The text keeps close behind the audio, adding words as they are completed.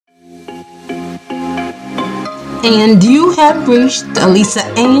And you have reached Lisa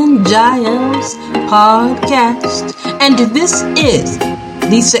and JAEL'S podcast. And this is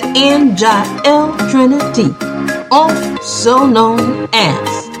Lisa and JAEL Trinity, also known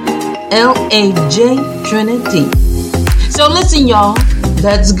as LAJ Trinity. So listen, y'all,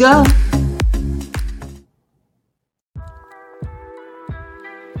 let's go.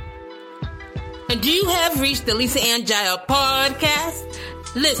 And you have reached the Lisa and JAEL podcast.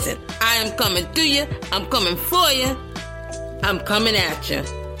 Listen, I am coming to you. I'm coming for you. I'm coming at you.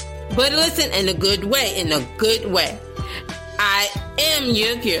 But listen in a good way, I am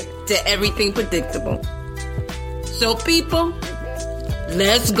your cure to everything predictable. So people,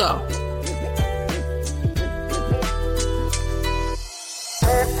 let's go.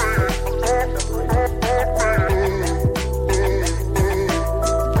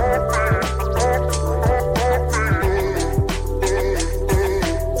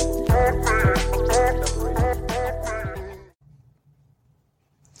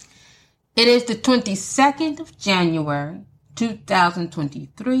 It is the 22nd of January,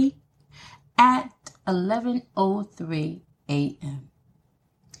 2023 at 11:03 a.m.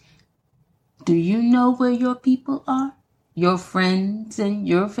 Do you know where your people are? Your friends and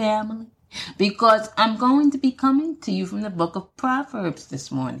your family? Because I'm going to be coming to you from the book of Proverbs this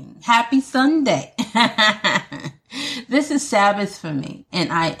morning. Happy Sunday. This is Sabbath for me,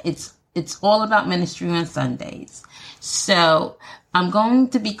 and it's all about ministry on Sundays. So I'm going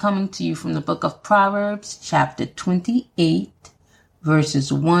to be coming to you from the book of Proverbs, chapter 28,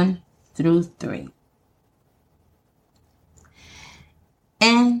 verses 1 through 3.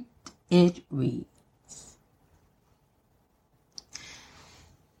 And it reads,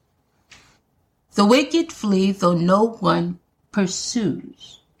 "The wicked flee though no one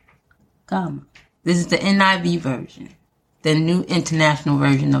pursues." This is the NIV version, the New International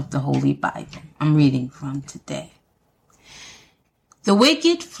Version of the Holy Bible I'm reading from today. "The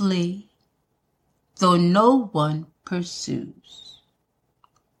wicked flee, though no one pursues,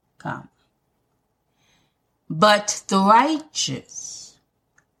 but the righteous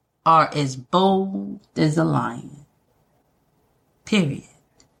are as bold as a lion." Period.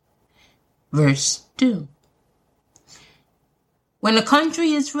 Verse 2. "When a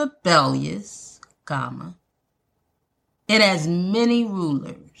country is rebellious, it has many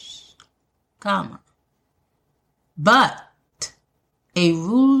rulers, but a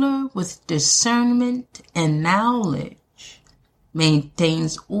ruler with discernment and knowledge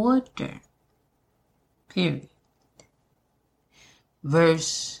maintains order." Period.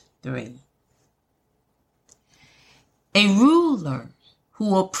 Verse 3. "A ruler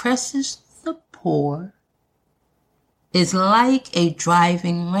who oppresses the poor is like a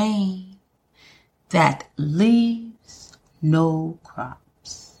driving rain that leaves no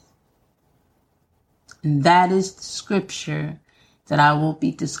crops." And that is the scripture that I will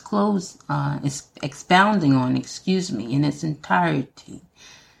be expounding on, in its entirety.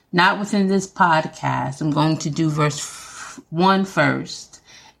 Not within this podcast. I'm going to do verse 1 first,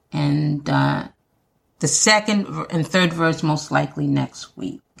 and the second and third verse most likely next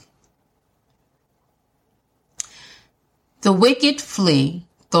week. "The wicked flee,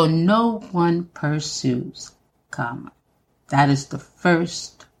 though no one pursues, That is the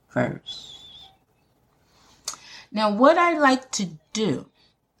first verse. Now, what I like to do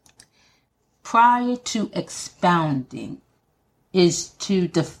prior to expounding is to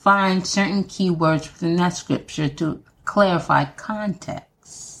define certain key words within that scripture to clarify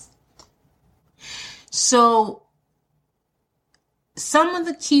context. So, some of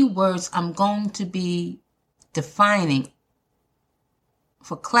the key words I'm going to be defining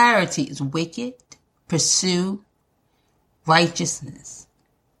for clarity is wicked, pursue, righteousness,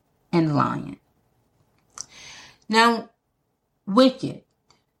 and lion. Now, wicked.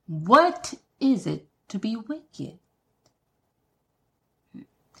 What is it to be wicked?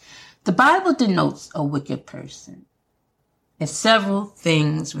 The Bible denotes a wicked person as several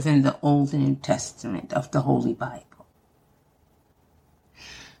things within the Old and New Testament of the Holy Bible.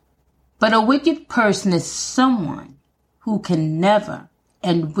 But a wicked person is someone who can never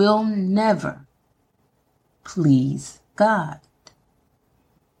and will never please God.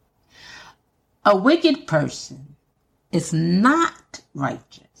 A wicked person is not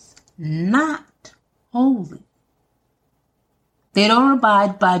righteous, not holy. They don't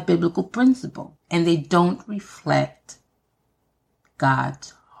abide by biblical principle, and they don't reflect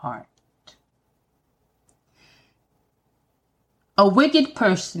God's heart. A wicked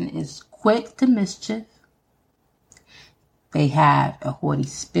person is quick to mischief. They have a haughty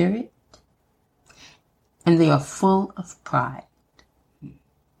spirit, and they are full of pride.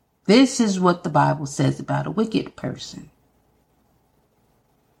 This is what the Bible says about a wicked person.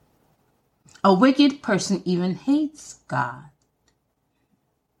 A wicked person even hates God.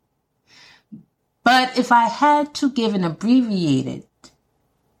 But if I had to give an abbreviated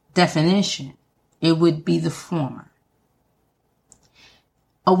definition, it would be the former.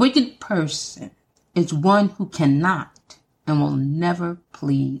 A wicked person is one who cannot and will never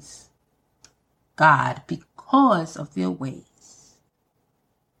please God because of their ways.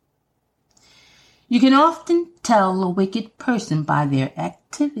 You can often tell a wicked person by their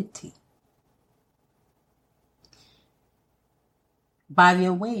activity, by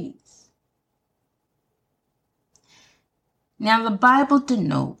their ways. Now, the Bible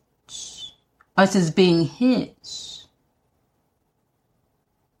denotes us as being His,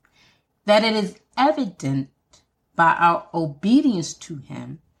 that it is evident by our obedience to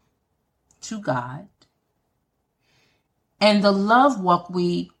Him, to God, and the love walk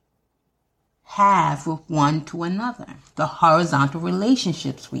we have with one to another, the horizontal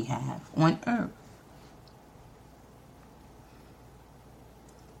relationships we have on earth.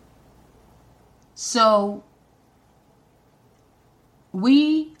 So,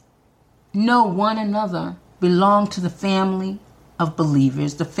 we know one another belong to the family of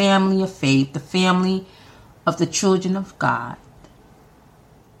believers, the family of faith, the family of the children of God,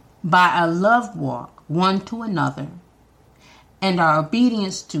 by our love walk one to another and our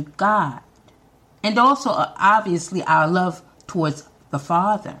obedience to God, and also obviously our love towards the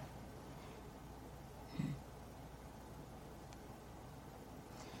Father.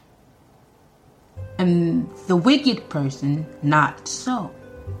 And the wicked person, not so.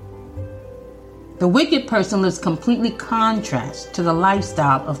 The wicked person lives completely contrast to the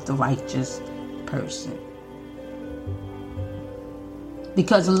lifestyle of the righteous person.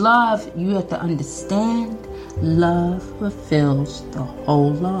 Because love, you have to understand, love fulfills the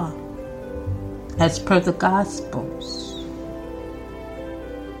whole law, as per the Gospels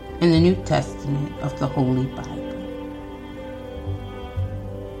in the New Testament of the Holy Bible.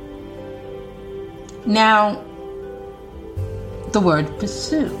 Now, the word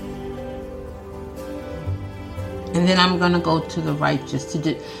pursue. And then I'm going to go to the righteous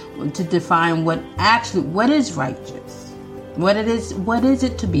to define what is righteous. What is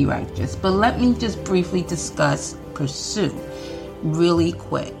it to be righteous? But let me just briefly discuss pursue really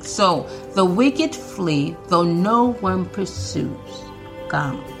quick. So, the wicked flee, though no one pursues.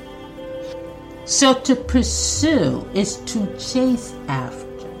 Come. So to pursue is to chase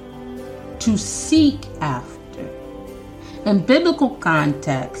after, to seek after. In biblical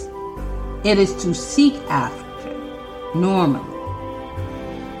context, it is to seek after, normally.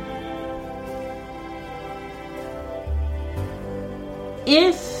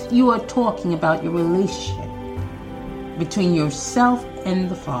 If you are talking about your relationship between yourself and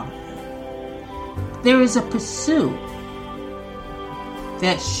the Father, there is a pursuit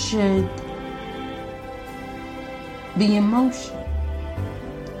that should be in motion.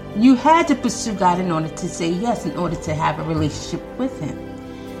 You had to pursue God in order to say yes, in order to have a relationship with Him.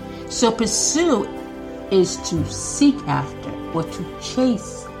 So pursue is to seek after or to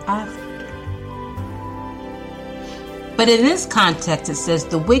chase after. But in this context, it says,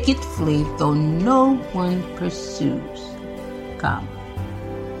 the wicked flee, though no one pursues, comma.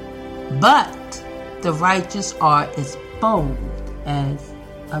 But the righteous are as bold as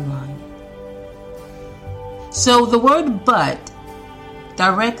a lion. So the word but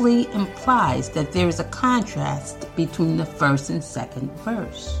directly implies that there is a contrast between the first and second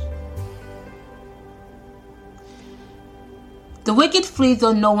verse. The wicked flee,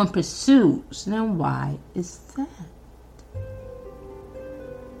 though no one pursues. Now, why is that?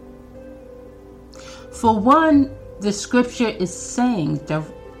 For one, the scripture is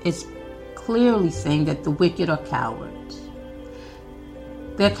clearly saying that the wicked are cowards.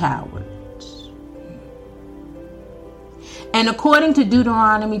 They're cowards. And according to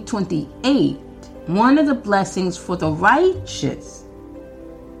Deuteronomy 28, one of the blessings for the righteous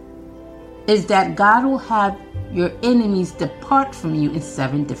is that God will have your enemies depart from you in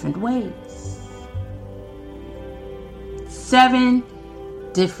 7 different ways. 7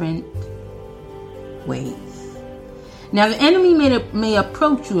 different ways. Now, the enemy may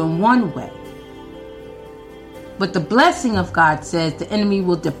approach you in one way, but the blessing of God says the enemy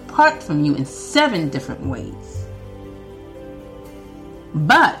will depart from you in 7 different ways.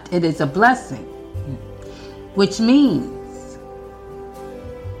 But it is a blessing, which means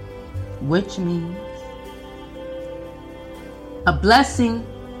a blessing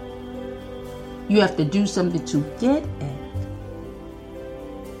you have to do something to get it.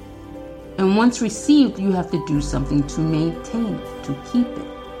 And once received, you have to do something to maintain it, to keep it.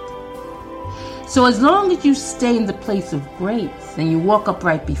 So as long as you stay in the place of grace and you walk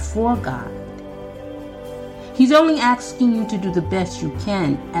upright before God, He's only asking you to do the best you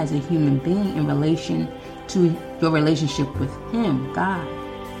can as a human being in relation to your relationship with Him, God.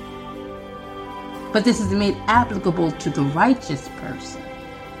 But this is made applicable to the righteous person.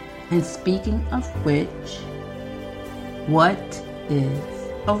 And speaking of which, what is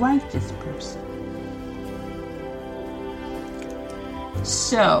a righteous person?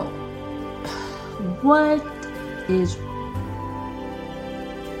 So, what is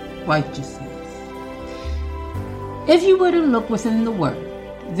righteousness? If you were to look within the word,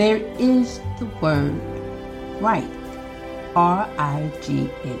 there is the word right. R-I-G-H-T.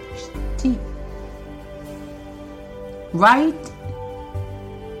 Right,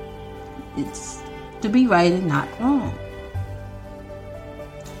 it's to be right and not wrong.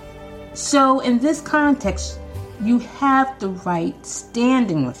 So in this context, you have the right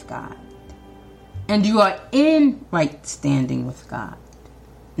standing with God. And you are in right standing with God,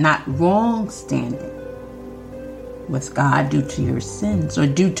 not wrong standing with God due to your sins or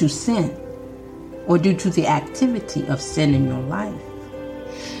due to sin or due to the activity of sin in your life.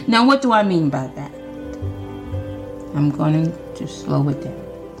 Now, what do I mean by that? I'm going to slow it down.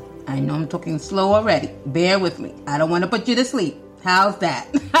 I know I'm talking slow already. Bear with me. I don't want to put you to sleep. How's that?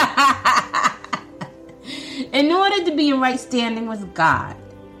 In order to be in right standing with God,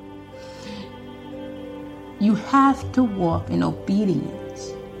 you have to walk in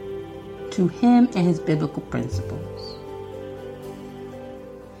obedience to Him and His biblical principles.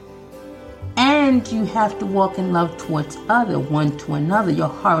 And you have to walk in love towards one to another, your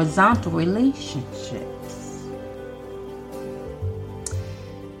horizontal relationships.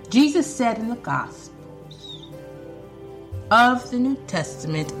 Jesus said in the Gospels of the New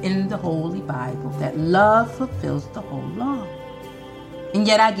Testament in the Holy Bible that love fulfills the whole law. And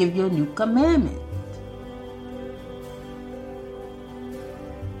yet I give you a new commandment.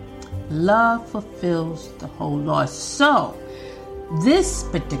 Love fulfills the whole law. So, this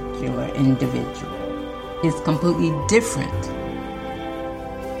particular individual is completely different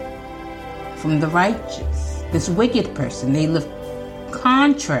from the righteous. This wicked person, they live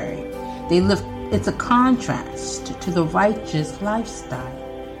contrary. It's a contrast to the righteous lifestyle.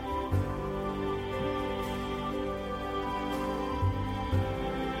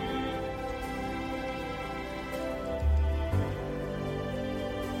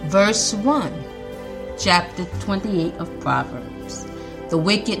 Verse 1, chapter 28 of Proverbs. The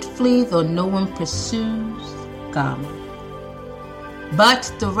wicked flee though no one pursues, but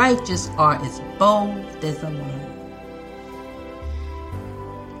the righteous are as bold as a lion.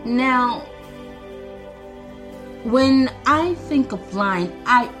 Now, when I think of lion,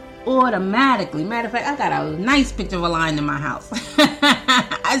 I automatically, matter of fact, I got a nice picture of a lion in my house.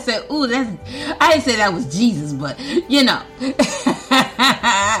 I said, ooh, I didn't say that was Jesus, but, you know.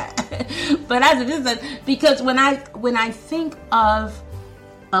 But I said, because when I think of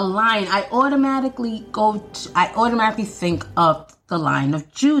a lion, I automatically think of the Lion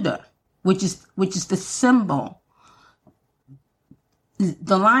of Judah, which is the symbol.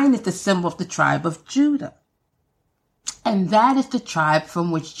 The lion is the symbol of the tribe of Judah. And that is the tribe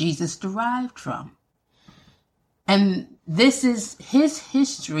from which Jesus derived from. And this is his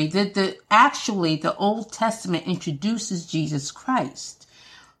history. Actually, the Old Testament introduces Jesus Christ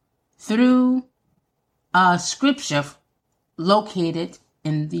through scripture located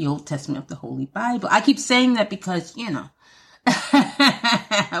in the Old Testament of the Holy Bible. I keep saying that because,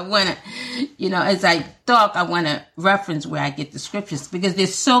 I want to, as I talk, I want to reference where I get the scriptures because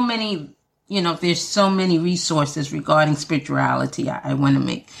there's so many resources regarding spirituality. I want to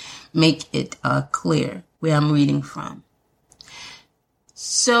make it clear where I'm reading from.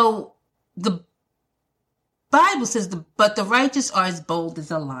 So the Bible says, but the righteous are as bold as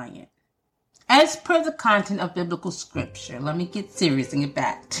a lion. As per the content of biblical scripture, let me get serious and get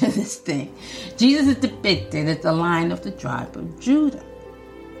back to this thing. Jesus is depicted as the Lion of the tribe of Judah.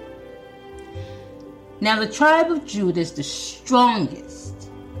 Now, the tribe of Judah is the strongest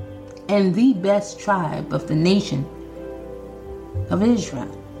and the best tribe of the nation of Israel,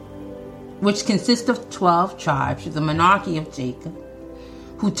 which consists of 12 tribes of the monarchy of Jacob,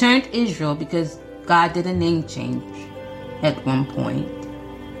 who turned Israel because God did a name change at one point.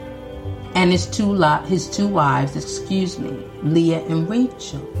 And his two wives, Leah and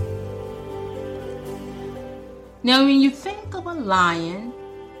Rachel. Now, when you think of a lion,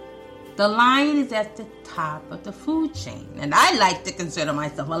 the lion is at the top of the food chain. And I like to consider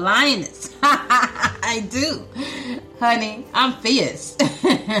myself a lioness. I do. Honey, I'm fierce.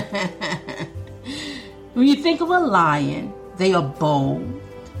 When you think of a lion, they are bold,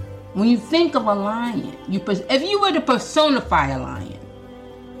 When you think of a lion, if you were to personify a lion,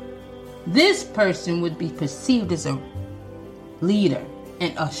 this person would be perceived as a leader,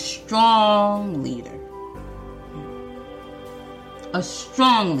 and a strong leader. A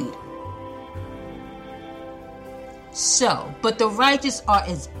strong leader. So, but the righteous are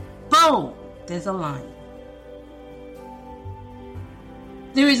as bold as a lion.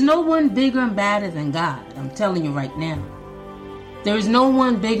 There is no one bigger and badder than God. I'm telling you right now. There is no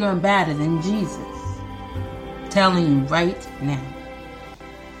one bigger and badder than Jesus. I'm telling you right now.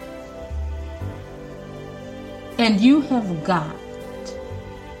 And you have got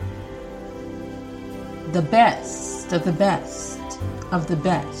the best of the best of the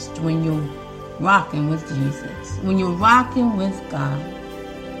best when you're rocking with Jesus, when you're rocking with God,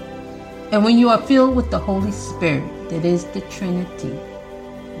 and when you are filled with the Holy Spirit, that is the Trinity.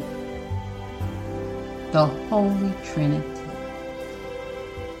 The Holy Trinity.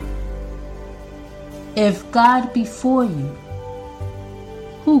 If God be for you,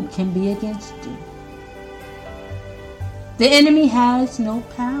 who can be against you? The enemy has no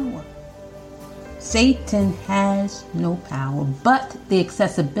power. Satan has no power, but the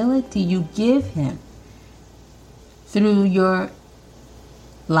accessibility you give him through your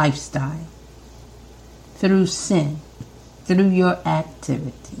lifestyle, through sin, through your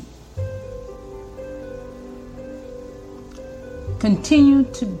activity. Continue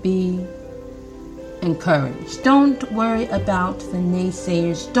to be encouraged. Don't worry about the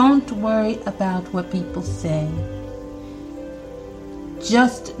naysayers. Don't worry about what people say.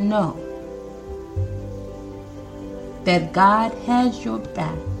 Just know that God has your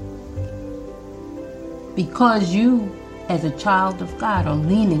back because you, as a child of God, are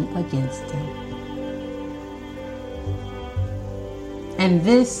leaning against him. And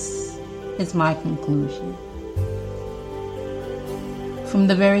this is my conclusion. From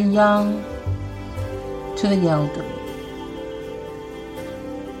the very young to the elderly.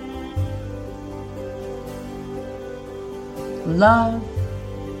 Love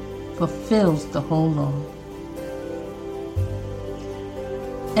fulfills the whole law.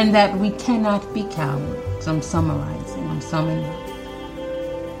 And that we cannot be cowards. I'm summarizing. I'm summing up.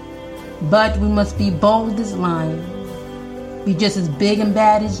 But we must be bold as lions. Be just as big and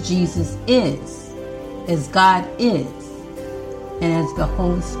bad as Jesus is. As God is. And as the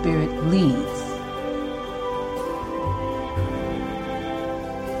Holy Spirit leads.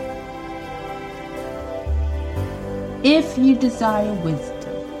 If you desire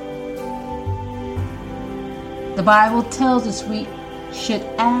wisdom, the Bible tells us we should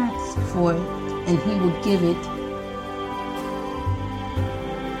ask for it and he will give it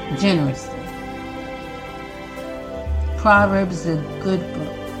generously. Proverbs is a good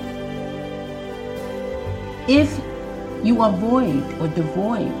book. If you are void or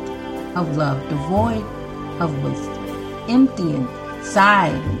devoid of love, devoid of wisdom, empty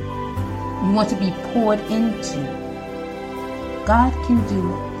inside, you want to be poured into, God can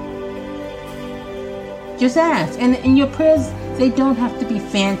do it. Just ask. And your prayers, they don't have to be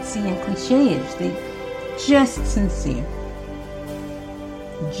fancy and cliche-ish. They just sincere.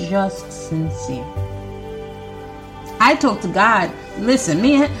 Just sincere. I talk to God. Listen.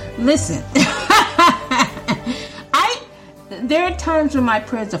 There are times when my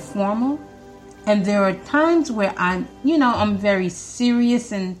prayers are formal, and there are times where I'm very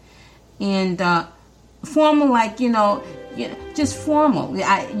serious and formal, like just formal.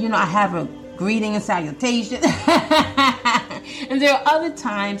 I have a greeting and salutation, and there are other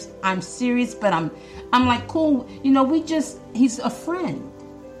times I'm serious, but I'm like cool. He's a friend.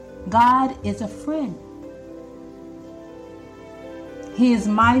 God is a friend. He is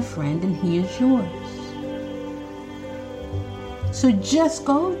my friend, and he is yours. So just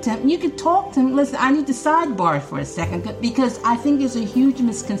go to him. You can talk to him. Listen, I need to sidebar for a second because I think there's a huge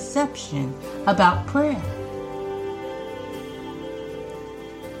misconception about prayer.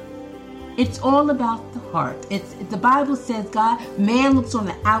 It's all about the heart. The Bible says man looks on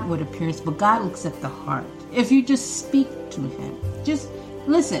the outward appearance, but God looks at the heart. If you just speak to him, just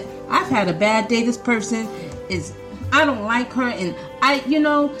listen. I've had a bad day. This person I don't like her, and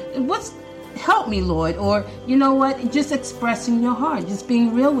help me, Lord, or just expressing your heart, just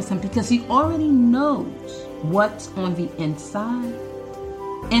being real with him, because he already knows what's on the inside,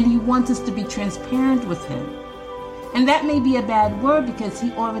 and he wants us to be transparent with him. And that may be a bad word because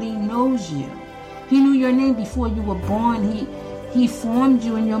he already knows you. He knew your name before you were born. He formed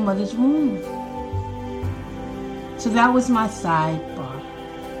you in your mother's womb. So that was my sidebar.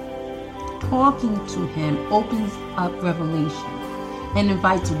 Talking to him opens up revelation and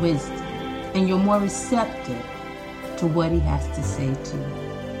invites wisdom. And you're more receptive to what he has to say to you.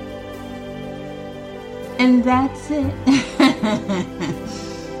 And that's it.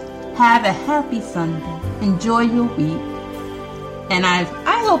 Have a happy Sunday. Enjoy your week. And I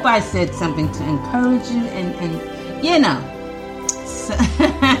hope I said something to encourage you and so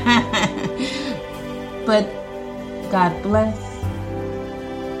but God bless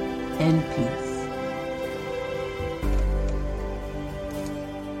and peace.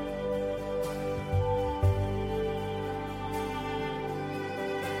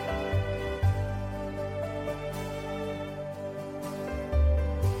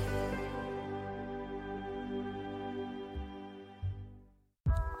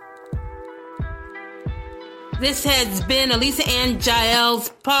 This has been Elisa and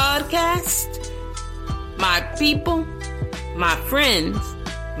JAEL'S podcast. My people, my friends,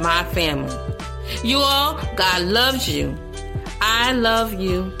 my family. You all, God loves you. I love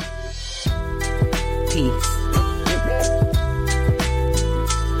you. Peace.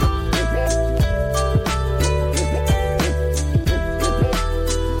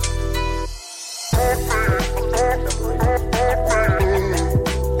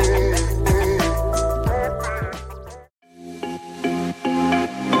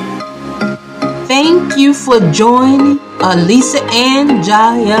 Thank you for joining Elisa and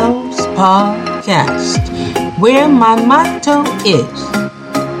JAEL'S podcast, where my motto is,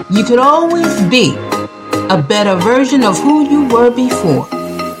 you could always be a better version of who you were before.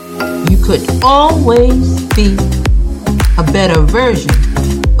 You could always be a better version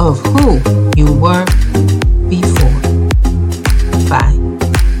of who you were before.